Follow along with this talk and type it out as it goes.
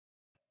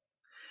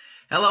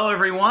Hello,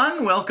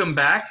 everyone. Welcome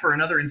back for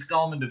another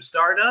installment of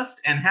Stardust,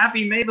 and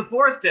happy May the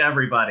 4th to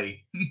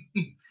everybody.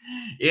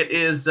 It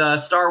is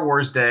Star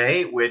Wars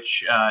Day,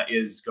 which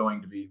is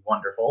going to be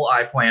wonderful.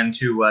 I plan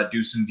to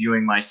do some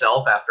viewing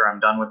myself after I'm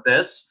done with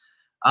this,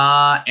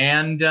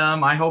 and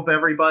I hope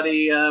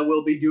everybody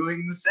will be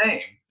doing the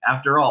same.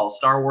 After all,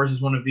 Star Wars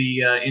is one of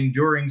the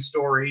enduring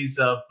stories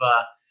of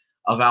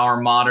our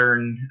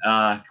modern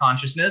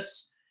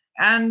consciousness,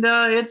 and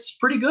it's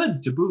pretty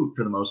good to boot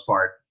for the most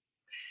part.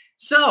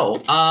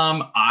 So,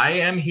 I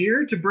am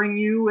here to bring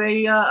you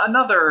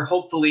another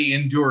hopefully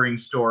enduring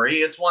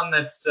story. It's one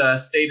that's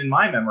stayed in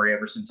my memory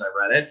ever since I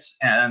read it,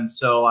 and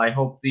so I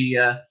hope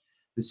the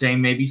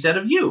same may be said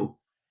of you.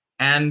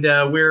 And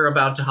we're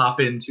about to hop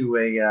into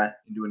a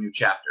new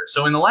chapter.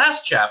 So, in the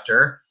last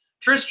chapter,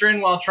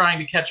 Tristan, while trying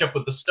to catch up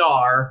with the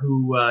Star,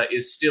 who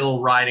is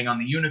still riding on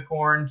the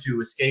unicorn to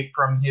escape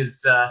from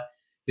his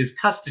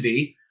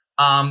custody,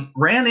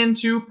 ran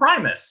into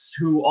Primus,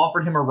 who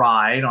offered him a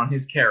ride on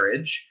his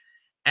carriage.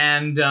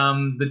 And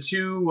the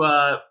two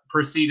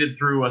proceeded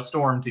through a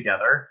storm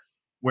together,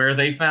 where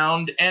they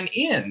found an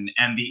inn.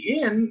 And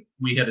the inn,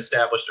 we had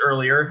established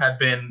earlier, had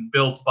been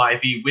built by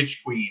the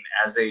Witch Queen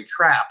as a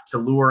trap to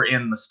lure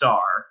in the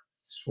Star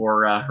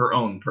for her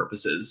own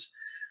purposes.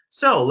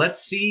 So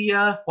let's see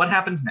what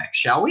happens next,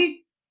 shall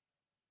we?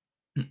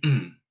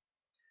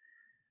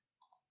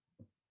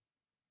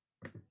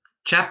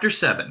 Chapter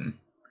 7.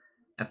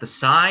 At the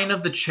Sign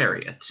of the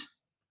Chariot.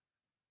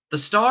 The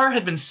Star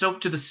had been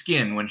soaked to the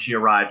skin when she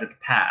arrived at the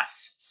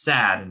pass,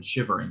 sad and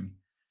shivering.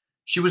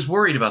 She was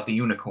worried about the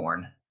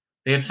unicorn.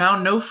 They had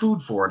found no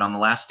food for it on the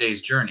last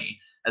day's journey,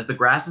 as the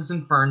grasses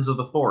and ferns of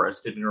the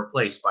forest had been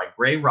replaced by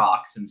gray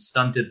rocks and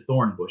stunted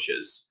thorn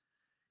bushes.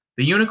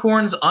 The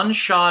unicorn's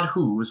unshod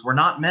hooves were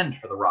not meant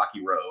for the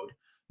rocky road,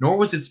 nor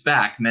was its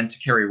back meant to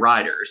carry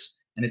riders,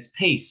 and its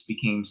pace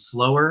became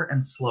slower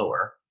and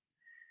slower.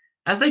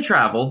 As they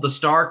traveled, the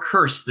Star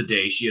cursed the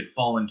day she had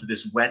fallen to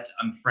this wet,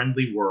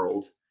 unfriendly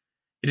world.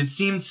 It had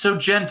seemed so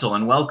gentle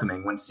and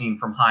welcoming when seen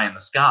from high in the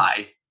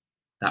sky.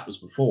 That was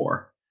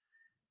before.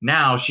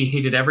 Now she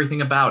hated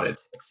everything about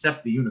it,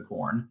 except the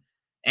unicorn.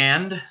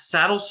 And,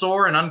 saddle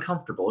sore and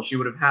uncomfortable, she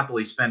would have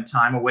happily spent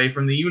time away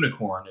from the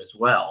unicorn as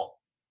well.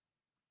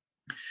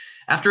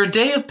 After a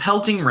day of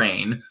pelting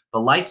rain, the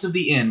lights of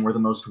the inn were the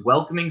most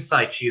welcoming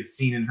sight she had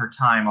seen in her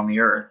time on the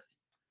earth.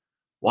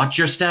 Watch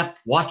your step,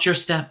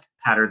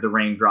 pattered the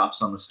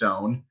raindrops on the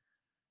stone.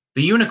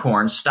 The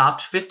unicorn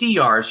stopped 50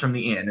 yards from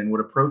the inn and would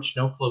approach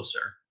no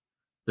closer.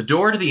 The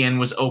door to the inn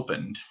was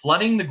opened,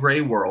 flooding the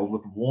gray world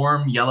with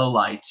warm yellow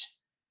light.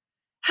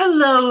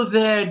 "Hello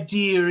there,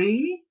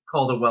 dearie,"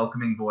 called a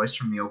welcoming voice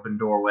from the open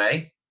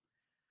doorway.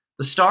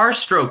 The Star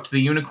stroked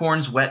the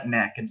unicorn's wet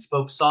neck and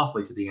spoke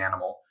softly to the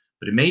animal,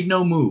 but it made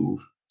no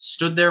move,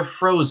 stood there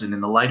frozen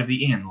in the light of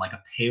the inn like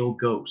a pale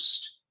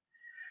ghost.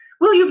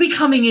 "Will you be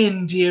coming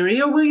in,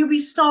 dearie, or will you be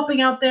stopping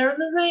out there in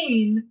the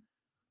rain?"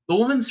 The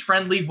woman's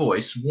friendly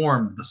voice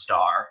warmed the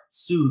Star,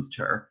 soothed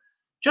her,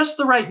 just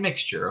the right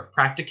mixture of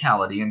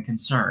practicality and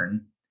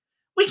concern.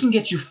 "We can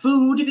get you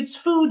food if it's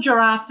food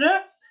you're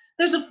after.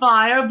 There's a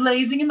fire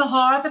blazing in the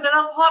hearth and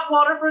enough hot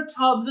water for a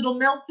tub that'll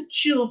melt the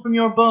chill from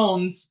your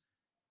bones."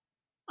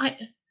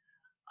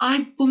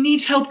 I will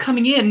need help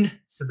coming in,"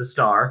 said the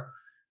Star.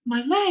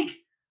 "My leg."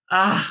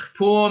 "Ah,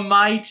 poor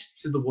mite,"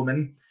 said the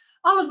woman.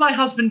 "I'll have my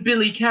husband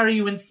Billy carry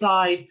you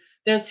inside.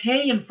 There's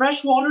hay and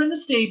fresh water in the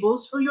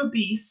stables for your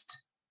beast."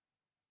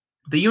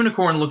 The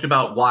unicorn looked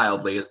about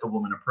wildly as the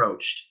woman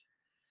approached.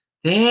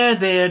 There,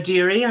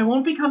 dearie, I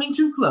won't be coming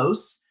too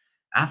close.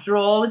 After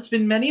all, it's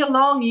been many a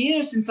long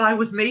year since I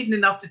was maiden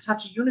enough to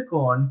touch a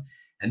unicorn,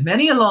 and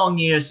many a long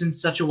year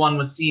since such a one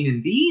was seen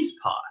in these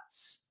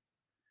parts."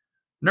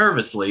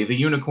 Nervously, the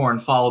unicorn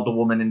followed the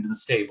woman into the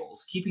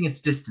stables, keeping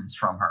its distance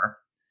from her.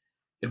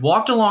 It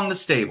walked along the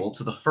stable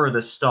to the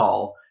furthest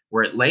stall,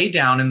 where it lay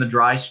down in the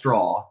dry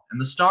straw, and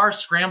the Star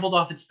scrambled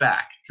off its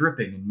back,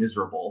 dripping and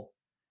miserable.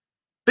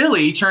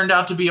 Billy turned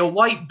out to be a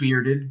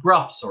white-bearded,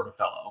 gruff sort of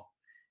fellow.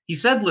 He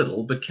said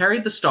little, but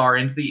carried the Star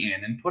into the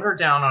inn and put her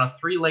down on a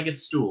three-legged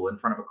stool in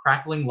front of a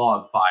crackling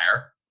log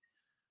fire.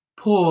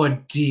 "Poor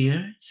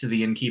dear," said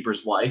the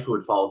innkeeper's wife, who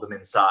had followed them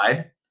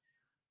inside.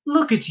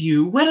 "Look at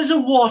you, wet as a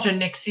water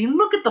nixie.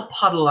 Look at the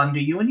puddle under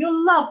you and your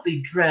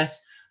lovely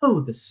dress.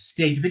 Oh, the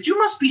state of it. You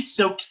must be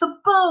soaked to the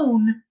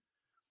bone."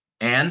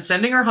 And,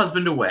 sending her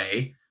husband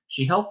away,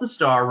 she helped the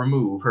Star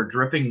remove her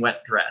dripping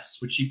wet dress,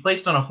 which she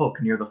placed on a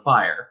hook near the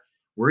fire,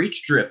 where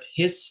each drip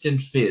hissed and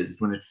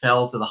fizzed when it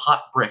fell to the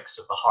hot bricks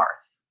of the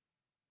hearth.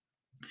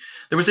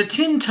 There was a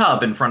tin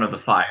tub in front of the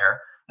fire,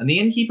 and the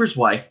innkeeper's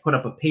wife put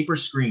up a paper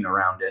screen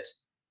around it.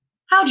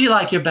 "How'd you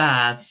like your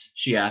baths?"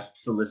 she asked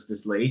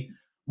solicitously.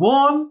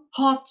 "Warm,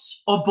 hot,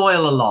 or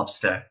boil a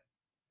lobster?"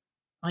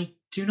 "I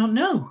do not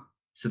know,"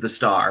 said the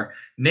Star,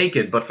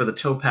 naked but for the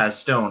topaz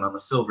stone on the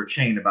silver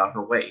chain about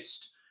her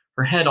waist,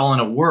 her head all in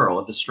a whirl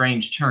at the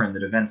strange turn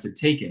that events had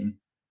taken.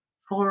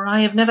 "For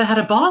I have never had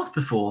a bath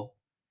before."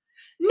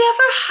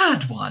 "Never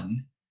had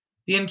one?"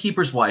 The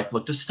innkeeper's wife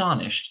looked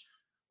astonished.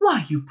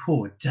 "Why, you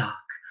poor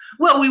duck,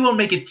 Well, we won't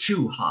make it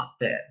too hot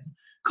then.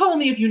 Call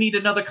me if you need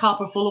another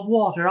copper full of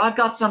water. I've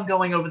got some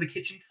going over the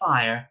kitchen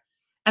fire.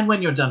 And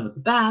when you're done with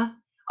the bath,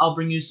 I'll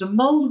bring you some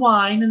mulled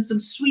wine and some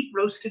sweet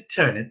roasted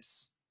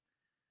turnips.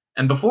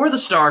 And before the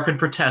star could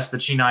protest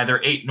that she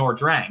neither ate nor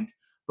drank,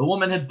 the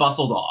woman had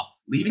bustled off,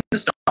 leaving the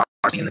star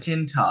in the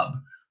tin tub,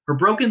 her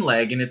broken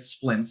leg in its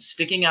splints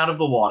sticking out of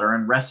the water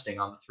and resting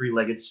on the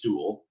three-legged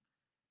stool.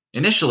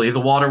 Initially, the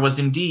water was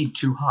indeed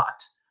too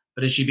hot,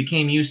 but as she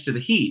became used to the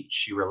heat,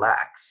 she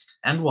relaxed,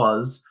 and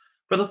was,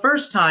 for the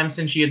first time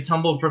since she had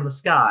tumbled from the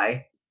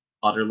sky,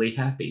 utterly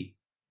happy.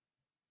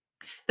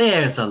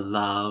 "There's a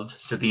love,"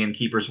 said the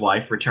innkeeper's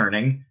wife,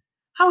 returning.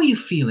 "How are you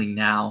feeling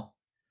now?"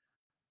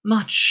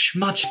 "Much,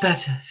 much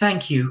better,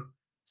 thank you,"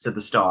 said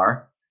the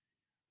star.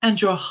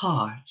 "And your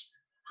heart?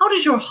 How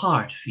does your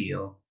heart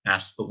feel?"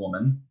 asked the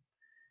woman.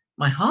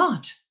 "My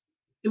heart?"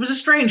 It was a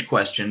strange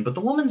question, but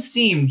the woman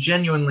seemed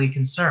genuinely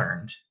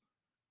concerned.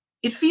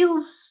 "It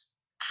feels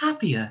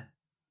happier,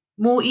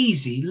 more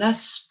easy,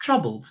 less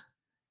troubled."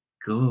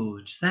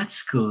 "Good,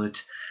 that's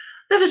good.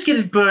 Let us get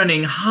it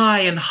burning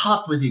high and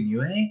hot within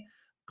you, eh?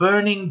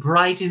 Burning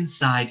bright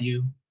inside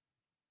you."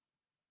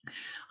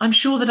 "I'm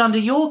sure that under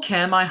your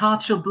care my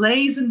heart shall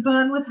blaze and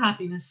burn with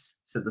happiness,"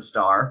 said the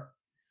star.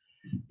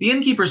 The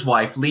innkeeper's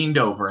wife leaned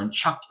over and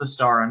chucked the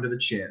star under the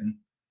chin.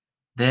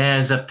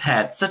 "There's a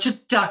pet, such a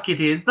duck it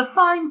is, the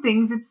fine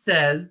things it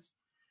says."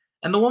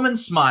 And the woman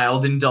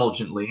smiled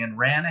indulgently and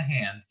ran a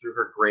hand through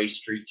her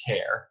gray-streaked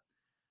hair.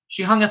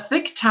 She hung a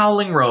thick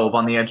toweling robe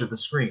on the edge of the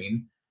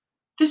screen.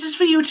 "This is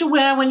for you to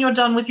wear when you're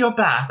done with your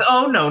bath.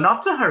 Oh, no,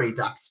 not to hurry,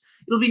 ducks.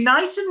 It'll be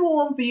nice and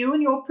warm for you,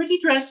 and your pretty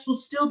dress will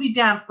still be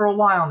damp for a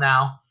while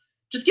now.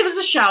 Just give us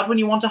a shout when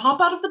you want to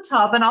hop out of the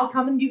tub, and I'll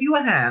come and give you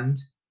a hand."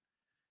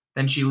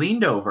 Then she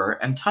leaned over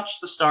and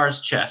touched the star's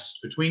chest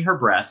between her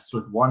breasts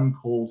with one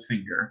cold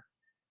finger,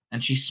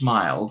 and she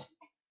smiled.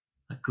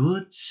 "A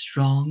good,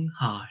 strong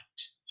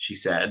heart," she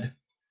said.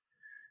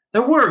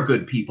 There were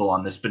good people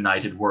on this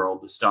benighted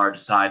world, the star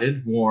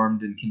decided,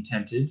 warmed and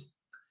contented.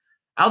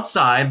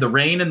 Outside, the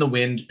rain and the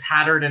wind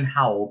pattered and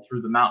howled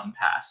through the mountain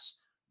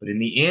pass, but in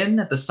the inn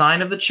at the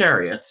sign of the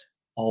chariot,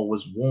 all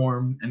was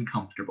warm and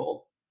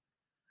comfortable.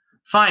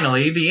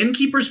 Finally, the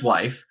innkeeper's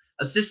wife,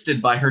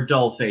 assisted by her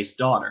dull-faced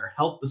daughter,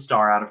 helped the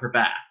star out of her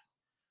bath.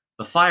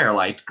 The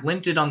firelight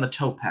glinted on the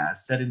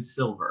topaz set in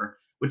silver,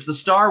 which the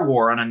star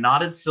wore on a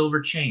knotted silver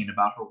chain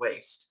about her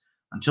waist,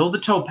 until the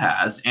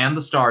topaz and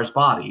the star's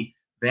body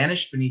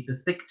vanished beneath the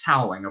thick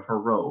toweling of her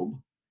robe.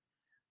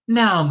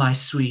 "Now, my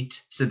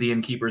sweet," said the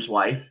innkeeper's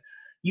wife,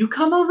 "you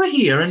come over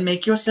here and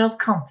make yourself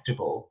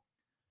comfortable."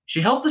 She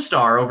helped the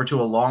star over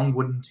to a long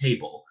wooden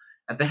table,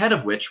 at the head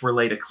of which were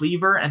laid a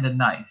cleaver and a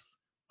knife,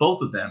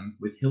 both of them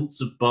with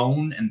hilts of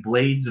bone and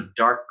blades of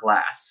dark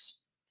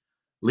glass.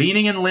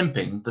 Leaning and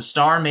limping, the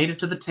star made it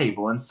to the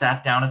table and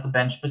sat down at the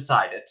bench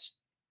beside it.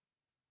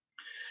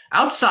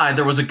 Outside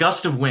there was a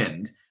gust of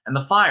wind, and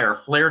the fire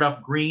flared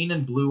up green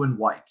and blue and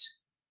white.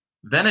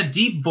 Then a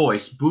deep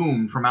voice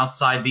boomed from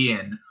outside the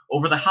inn,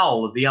 over the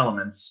howl of the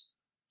elements.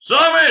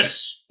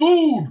 "Service!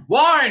 Food!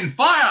 Wine!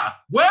 Fire!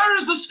 Where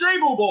is the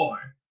stable boy?"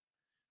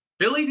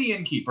 Billy the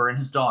innkeeper and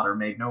his daughter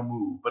made no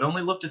move, but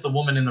only looked at the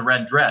woman in the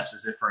red dress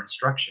as if for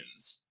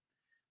instructions.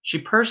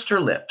 She pursed her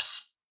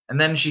lips, and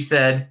then she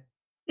said,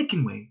 "It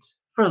can wait,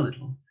 for a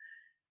little.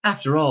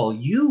 After all,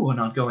 you are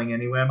not going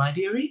anywhere, my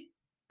dearie."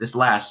 This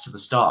last to the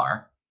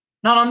star.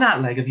 "Not on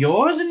that leg of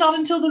yours, and not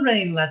until the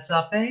rain lets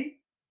up, eh?"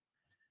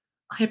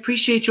 "I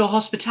appreciate your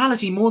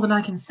hospitality more than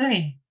I can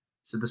say,"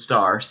 said the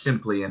star,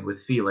 simply and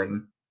with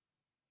feeling.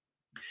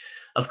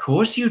 "Of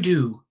course you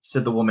do,"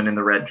 said the woman in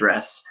the red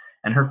dress,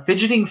 and her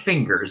fidgeting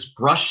fingers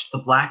brushed the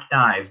black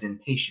knives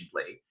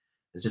impatiently,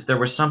 as if there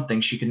were something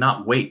she could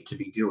not wait to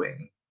be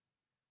doing.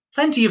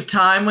 "Plenty of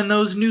time when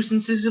those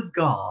nuisances have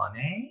gone,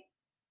 eh?"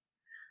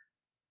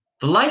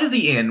 The light of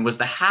the inn was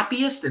the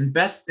happiest and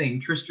best thing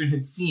Tristram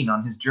had seen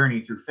on his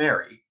journey through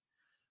Faerie.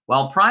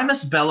 While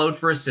Primus bellowed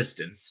for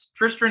assistance,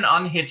 Tristram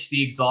unhitched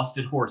the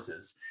exhausted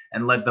horses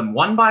and led them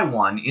one by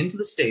one into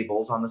the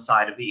stables on the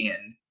side of the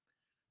inn.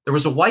 There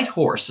was a white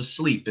horse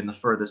asleep in the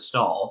furthest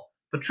stall,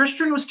 but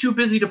Tristram was too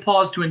busy to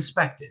pause to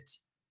inspect it.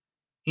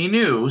 He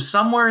knew,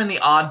 somewhere in the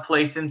odd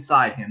place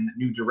inside him that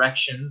knew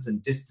directions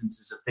and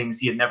distances of things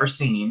he had never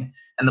seen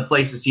and the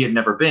places he had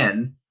never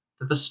been,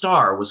 that the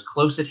star was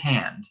close at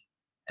hand,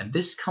 and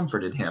this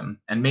comforted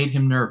him and made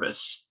him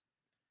nervous.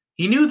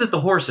 He knew that the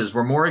horses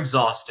were more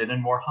exhausted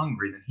and more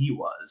hungry than he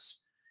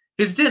was.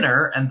 His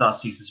dinner, and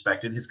thus he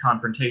suspected his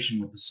confrontation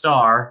with the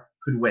star,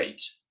 could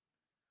wait.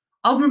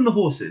 "I'll groom the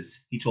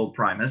horses," he told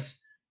Primus.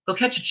 "They'll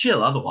catch a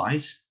chill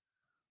otherwise."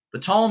 The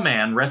tall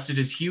man rested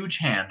his huge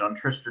hand on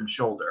Tristram's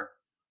shoulder.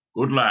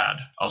 "Good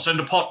lad. I'll send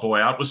a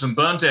potboy out with some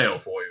burnt ale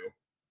for you."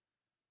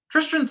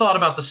 Tristram thought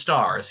about the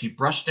star as he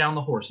brushed down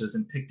the horses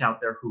and picked out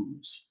their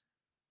hooves.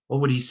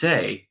 What would he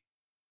say?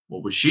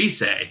 What would she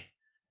say?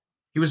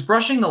 He was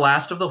brushing the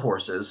last of the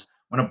horses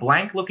when a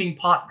blank-looking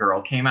pot girl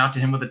came out to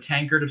him with a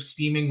tankard of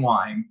steaming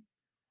wine.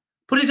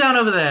 "Put it down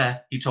over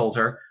there," he told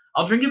her.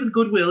 "I'll drink it with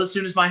good will as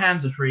soon as my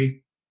hands are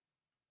free."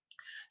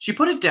 She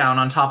put it down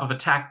on top of a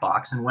tack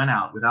box and went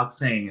out without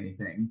saying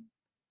anything.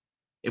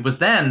 It was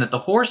then that the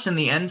horse in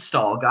the end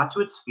stall got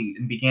to its feet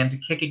and began to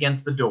kick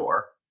against the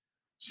door.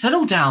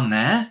 "Settle down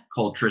there,"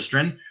 called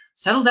Tristram.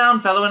 "Settle down,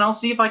 fellow, and I'll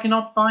see if I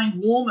cannot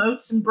find warm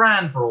oats and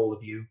bran for all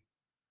of you."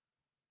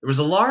 There was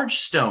a large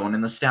stone in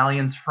the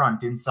stallion's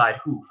front inside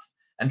hoof,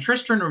 and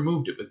Tristram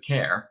removed it with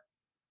care.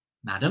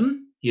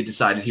 "Madam," he had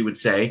decided he would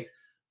say,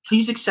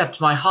 "please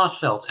accept my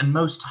heartfelt and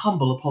most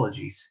humble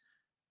apologies."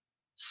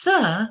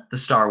 "Sir," the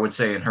star would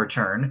say in her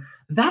turn,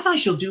 "that I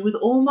shall do with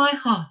all my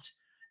heart.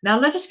 Now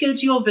let us go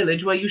to your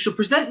village, where you shall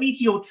present me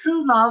to your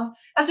true love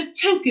as a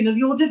token of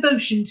your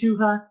devotion to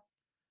her."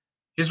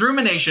 His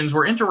ruminations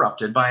were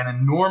interrupted by an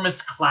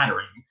enormous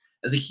clattering,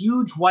 as a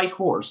huge white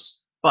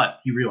horse,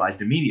 but he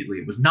realized immediately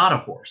it was not a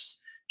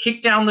horse,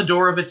 kicked down the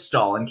door of its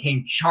stall and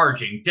came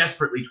charging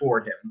desperately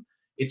toward him,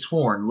 its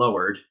horn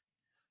lowered.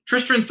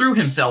 Tristram threw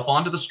himself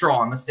onto the straw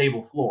on the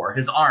stable floor,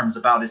 his arms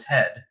about his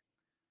head.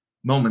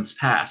 Moments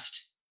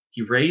passed.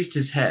 He raised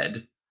his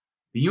head.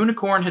 The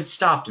unicorn had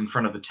stopped in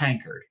front of the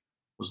tankard,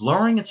 was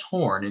lowering its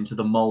horn into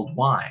the mulled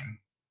wine.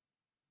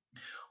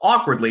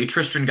 Awkwardly,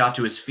 Tristram got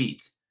to his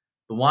feet.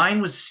 The wine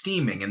was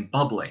steaming and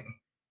bubbling,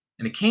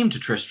 and it came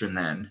to Tristram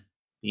then,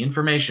 the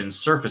information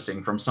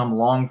surfacing from some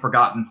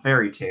long-forgotten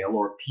fairy tale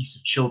or piece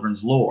of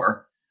children's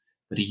lore,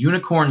 that a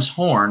unicorn's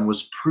horn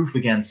was proof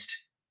against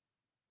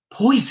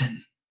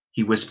poison,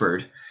 he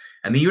whispered,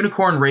 and the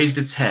unicorn raised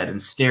its head and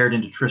stared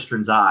into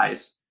Tristram's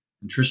eyes,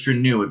 and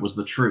Tristram knew it was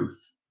the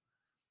truth.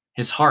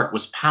 His heart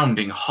was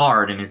pounding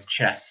hard in his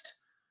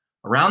chest.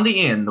 Around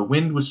the inn, the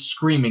wind was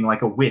screaming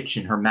like a witch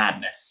in her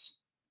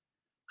madness.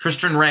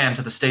 Tristram ran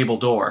to the stable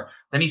door.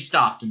 Then he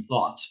stopped and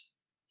thought.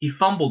 He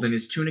fumbled in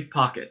his tunic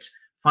pocket,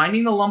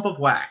 finding the lump of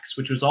wax,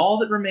 which was all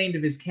that remained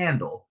of his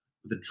candle,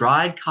 with a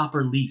dried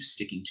copper leaf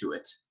sticking to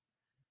it.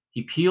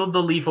 He peeled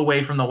the leaf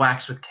away from the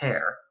wax with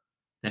care.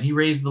 Then he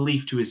raised the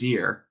leaf to his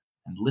ear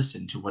and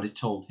listened to what it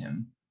told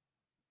him.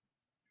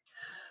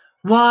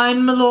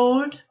 "Wine, my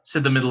lord?"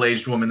 said the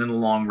middle-aged woman in the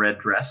long red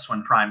dress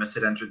when Primus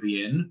had entered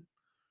the inn.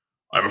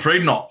 "I'm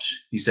afraid not,"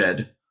 he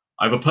said.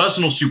 "I've a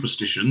personal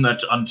superstition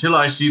that until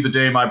I see the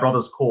day my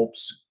brother's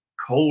corpse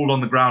cold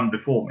on the ground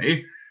before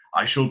me,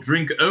 I shall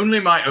drink only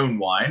my own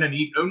wine and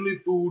eat only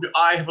food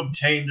I have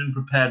obtained and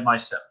prepared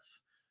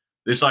myself.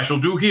 This I shall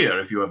do here,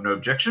 if you have no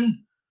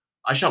objection.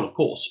 I shall, of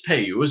course,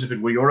 pay you as if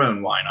it were your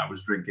own wine I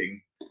was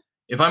drinking.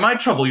 If I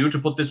might trouble you to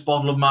put this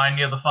bottle of mine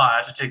near the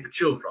fire to take the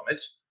chill from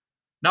it.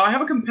 Now I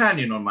have a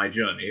companion on my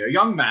journey, a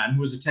young man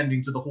who is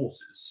attending to the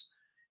horses.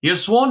 He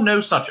has sworn no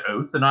such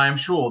oath, and I am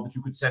sure that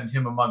you could send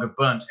him a mug of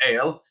burnt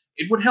ale.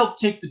 It would help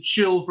take the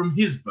chill from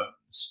his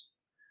bones."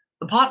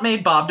 The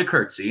pot-maid bobbed a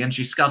curtsy, and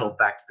she scuttled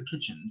back to the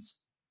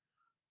kitchens.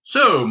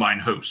 "So, mine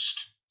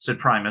host," said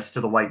Primus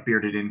to the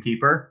white-bearded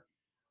innkeeper,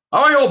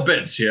 "how are your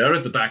beds here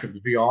at the back of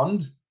the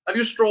beyond? Have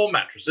you straw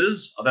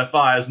mattresses? Are there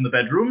fires in the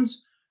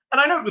bedrooms?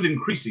 And I note with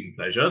increasing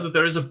pleasure that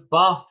there is a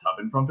bathtub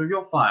in front of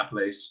your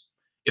fireplace.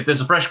 If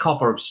there's a fresh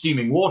copper of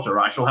steaming water,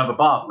 I shall have a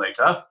bath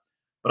later,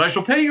 but I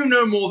shall pay you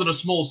no more than a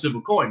small silver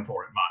coin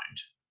for it,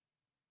 mind."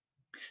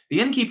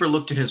 The innkeeper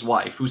looked at his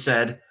wife, who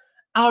said,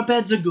 "Our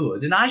beds are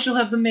good, and I shall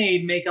have the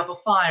maid make up a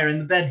fire in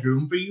the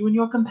bedroom for you and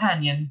your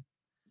companion."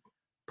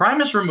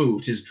 Primus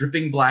removed his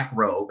dripping black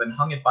robe and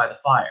hung it by the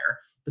fire,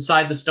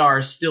 beside the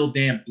star's still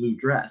damp blue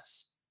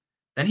dress.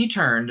 Then he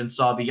turned and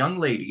saw the young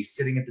lady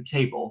sitting at the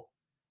table.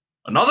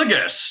 "Another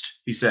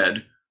guest," he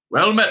said.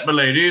 "Well met, my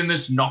lady, in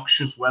this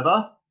noxious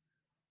weather."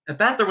 At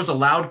that there was a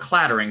loud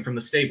clattering from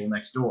the stable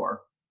next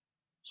door.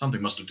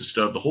 "Something must have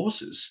disturbed the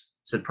horses,"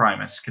 said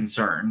Primus,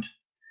 concerned.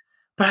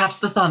 "Perhaps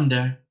the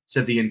thunder,"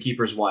 said the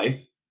innkeeper's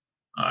wife.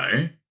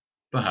 "Aye,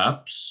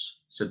 perhaps,"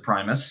 said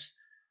Primus.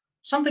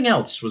 Something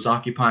else was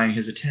occupying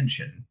his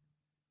attention.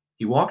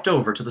 He walked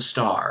over to the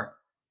star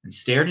and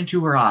stared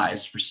into her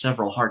eyes for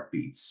several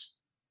heartbeats.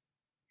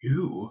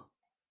 "You?"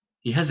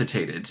 He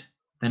hesitated,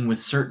 then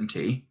with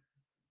certainty.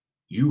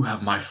 "You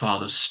have my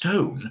father's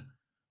stone.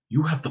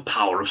 You have the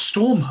power of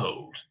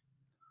Stormhold."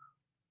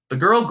 The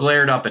girl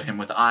glared up at him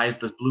with eyes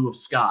the blue of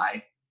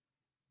sky.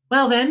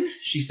 "Well then,"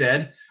 she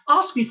said,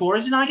 "ask me for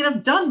it, and I can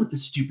have done with the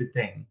stupid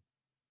thing."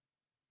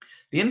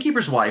 The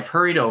innkeeper's wife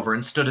hurried over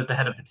and stood at the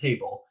head of the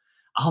table.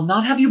 "I'll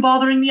not have you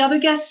bothering the other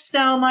guests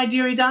now, my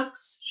dearie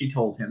ducks," she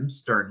told him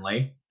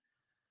sternly.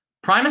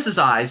 Primus's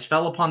eyes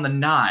fell upon the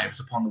knives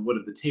upon the wood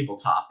of the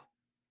tabletop.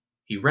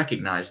 He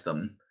recognized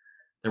them.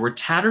 There were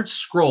tattered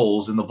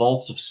scrolls in the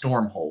vaults of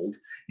Stormhold,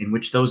 in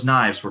which those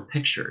knives were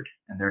pictured,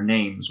 and their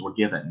names were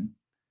given.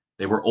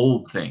 They were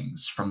old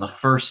things from the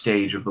first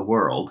age of the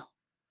world.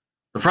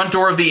 The front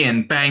door of the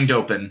inn banged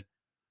open.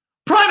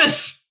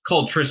 "Primus!"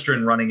 called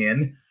Tristram, running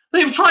in.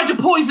 "They have tried to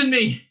poison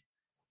me!"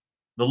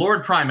 The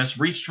Lord Primus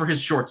reached for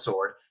his short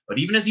sword, but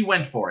even as he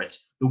went for it,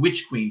 the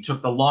Witch Queen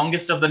took the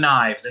longest of the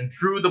knives and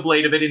drew the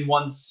blade of it in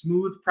one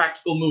smooth,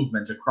 practical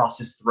movement across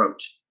his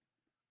throat.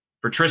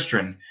 For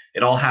Tristram,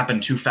 it all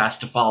happened too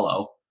fast to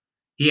follow.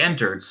 He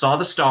entered, saw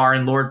the star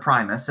and Lord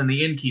Primus and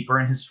the innkeeper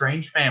and his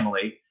strange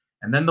family,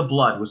 and then the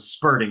blood was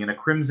spurting in a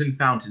crimson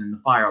fountain in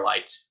the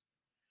firelight.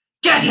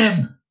 "Get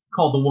him!"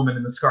 called the woman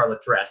in the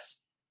scarlet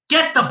dress.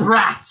 "Get the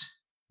brat!"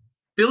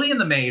 Billy and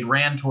the maid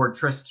ran toward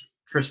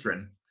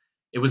Tristram.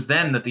 It was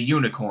then that the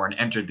unicorn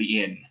entered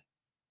the inn.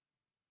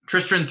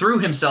 Tristram threw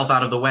himself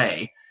out of the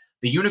way.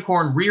 The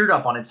unicorn reared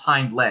up on its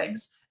hind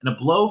legs, and a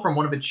blow from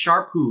one of its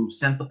sharp hooves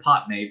sent the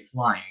pot maid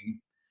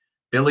flying.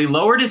 Billy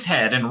lowered his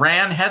head and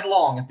ran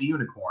headlong at the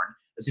unicorn,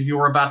 as if he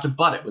were about to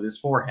butt it with his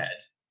forehead.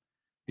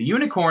 The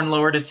unicorn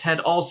lowered its head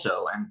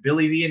also, and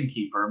Billy the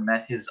innkeeper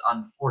met his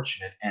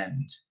unfortunate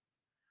end.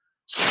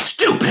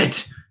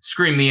 "Stupid!"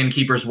 screamed the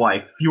innkeeper's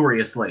wife,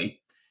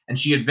 furiously, and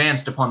she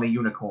advanced upon the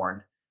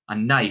unicorn, a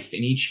knife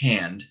in each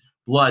hand,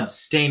 blood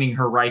staining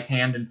her right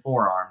hand and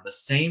forearm, the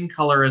same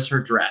color as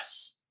her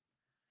dress.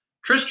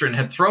 Tristram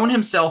had thrown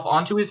himself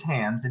onto his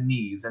hands and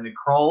knees and had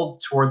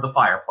crawled toward the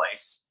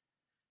fireplace.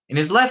 In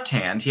his left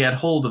hand he had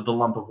hold of the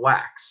lump of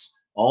wax,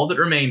 all that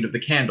remained of the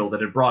candle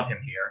that had brought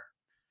him here.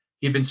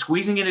 He had been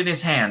squeezing it in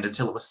his hand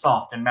until it was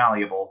soft and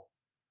malleable.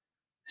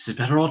 "This had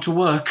better ought to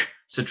work,"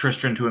 said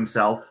Tristram to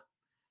himself.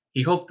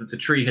 He hoped that the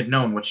tree had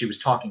known what she was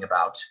talking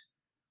about.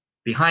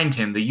 Behind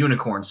him the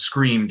unicorn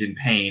screamed in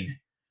pain.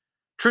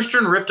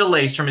 Tristram ripped a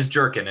lace from his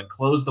jerkin and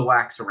closed the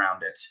wax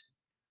around it.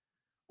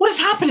 "What is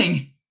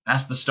happening?"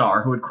 asked the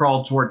star, who had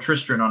crawled toward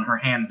Tristram on her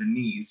hands and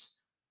knees.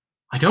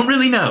 "I don't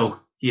really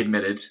know," he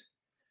admitted.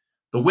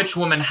 The witch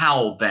woman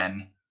howled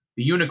then.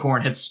 The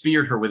unicorn had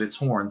speared her with its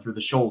horn through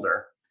the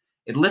shoulder.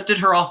 It lifted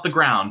her off the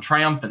ground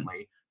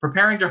triumphantly,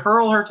 preparing to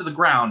hurl her to the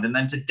ground and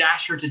then to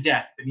dash her to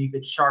death beneath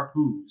its sharp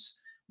hooves,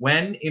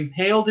 when,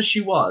 impaled as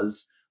she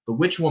was, the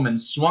witch woman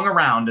swung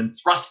around and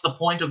thrust the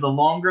point of the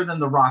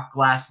longer-than-the-rock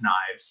glass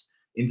knives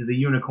into the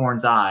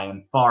unicorn's eye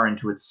and far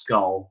into its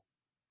skull.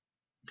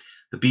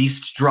 The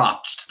beast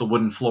dropped to the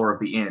wooden floor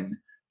of the inn,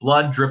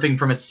 blood dripping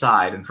from its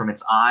side and from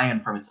its eye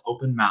and from its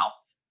open mouth.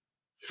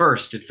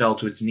 First it fell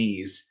to its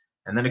knees,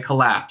 and then it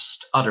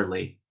collapsed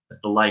utterly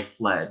as the life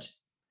fled.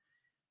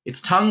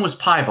 Its tongue was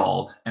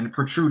piebald and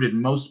protruded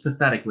most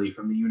pathetically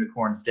from the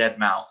unicorn's dead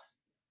mouth.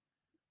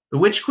 The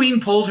witch queen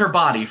pulled her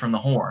body from the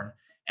horn,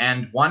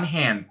 and, one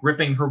hand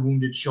gripping her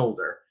wounded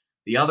shoulder,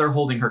 the other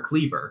holding her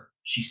cleaver,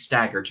 she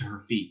staggered to her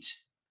feet.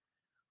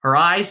 Her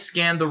eyes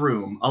scanned the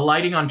room,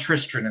 alighting on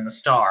Tristram and the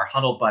star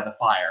huddled by the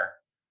fire.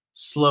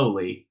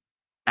 Slowly,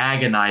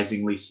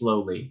 agonizingly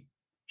slowly,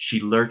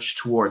 she lurched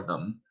toward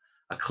them,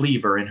 a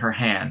cleaver in her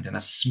hand and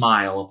a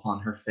smile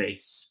upon her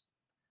face.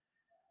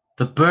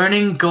 "The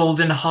burning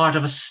golden heart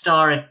of a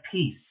star at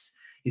peace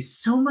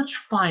is so much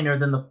finer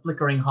than the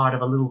flickering heart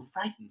of a little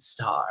frightened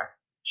star,"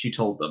 she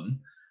told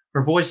them,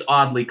 her voice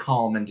oddly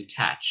calm and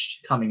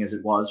detached, coming as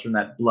it was from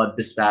that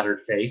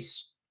blood-bespattered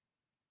face.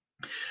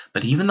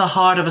 "But even the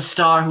heart of a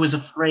star who is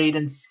afraid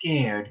and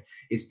scared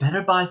is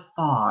better by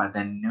far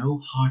than no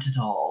heart at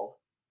all."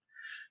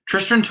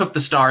 Tristram took the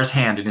star's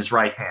hand in his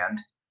right hand.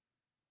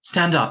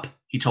 "Stand up,"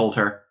 he told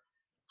her.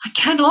 "I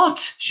cannot,"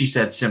 she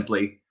said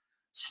simply.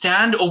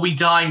 "Stand or we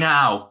die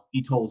now,"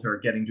 he told her,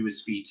 getting to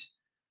his feet.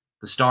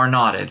 The star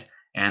nodded,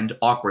 and,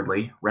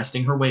 awkwardly,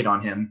 resting her weight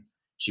on him,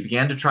 she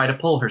began to try to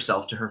pull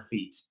herself to her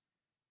feet.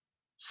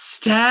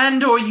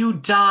 "Stand or you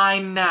die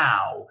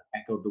now,"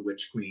 echoed the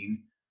witch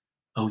queen.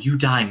 "Oh, you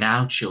die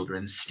now,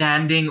 children,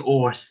 standing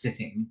or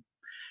sitting.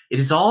 It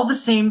is all the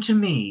same to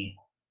me."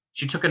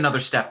 She took another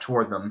step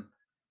toward them.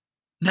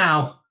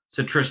 "Now,"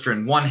 said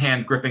Tristram, one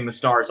hand gripping the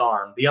star's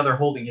arm, the other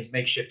holding his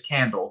makeshift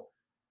candle.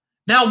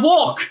 "Now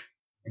walk!"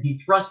 And he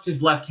thrust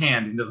his left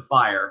hand into the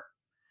fire.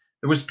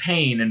 There was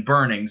pain and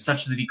burning,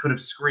 such that he could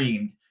have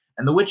screamed,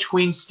 and the witch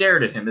queen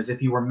stared at him as if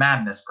he were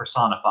madness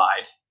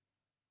personified.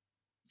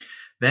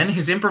 Then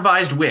his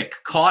improvised wick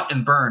caught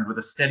and burned with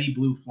a steady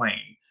blue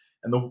flame,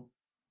 and the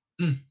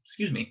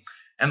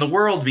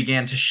world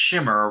began to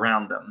shimmer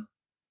around them.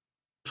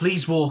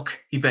 "Please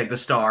walk," he begged the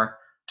star.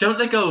 "Don't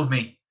let go of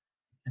me."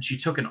 And she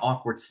took an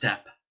awkward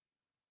step.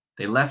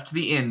 They left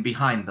the inn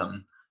behind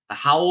them, the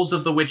howls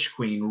of the witch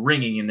queen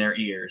ringing in their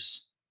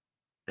ears.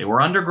 They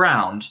were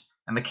underground,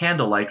 and the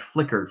candlelight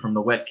flickered from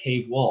the wet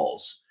cave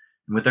walls,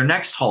 and with their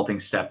next halting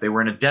step they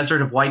were in a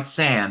desert of white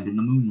sand in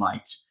the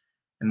moonlight,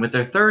 and with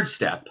their third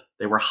step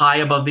they were high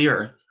above the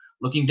earth,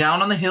 looking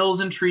down on the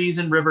hills and trees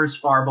and rivers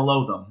far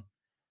below them.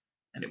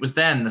 And it was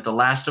then that the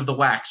last of the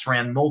wax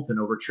ran molten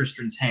over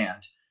Tristram's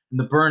hand, and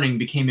the burning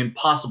became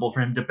impossible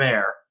for him to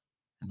bear,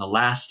 and the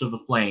last of the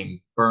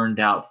flame burned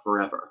out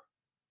forever.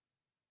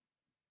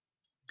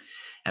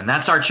 And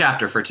that's our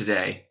chapter for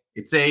today.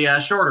 It's a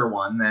shorter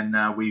one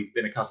than we've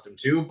been accustomed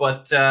to,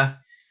 but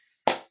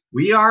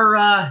we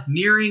are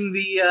nearing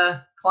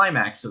the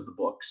climax of the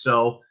book,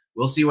 so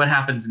we'll see what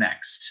happens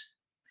next.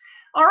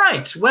 All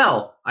right,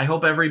 well, I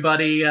hope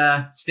everybody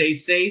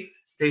stays safe,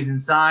 stays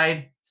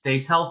inside,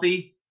 stays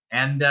healthy,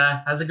 and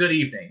has a good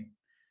evening.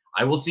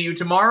 I will see you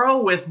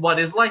tomorrow with what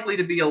is likely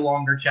to be a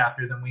longer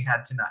chapter than we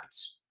had tonight.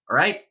 All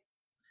right?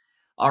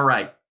 All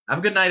right. Have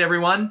a good night,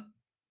 everyone.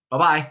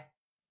 Bye-bye.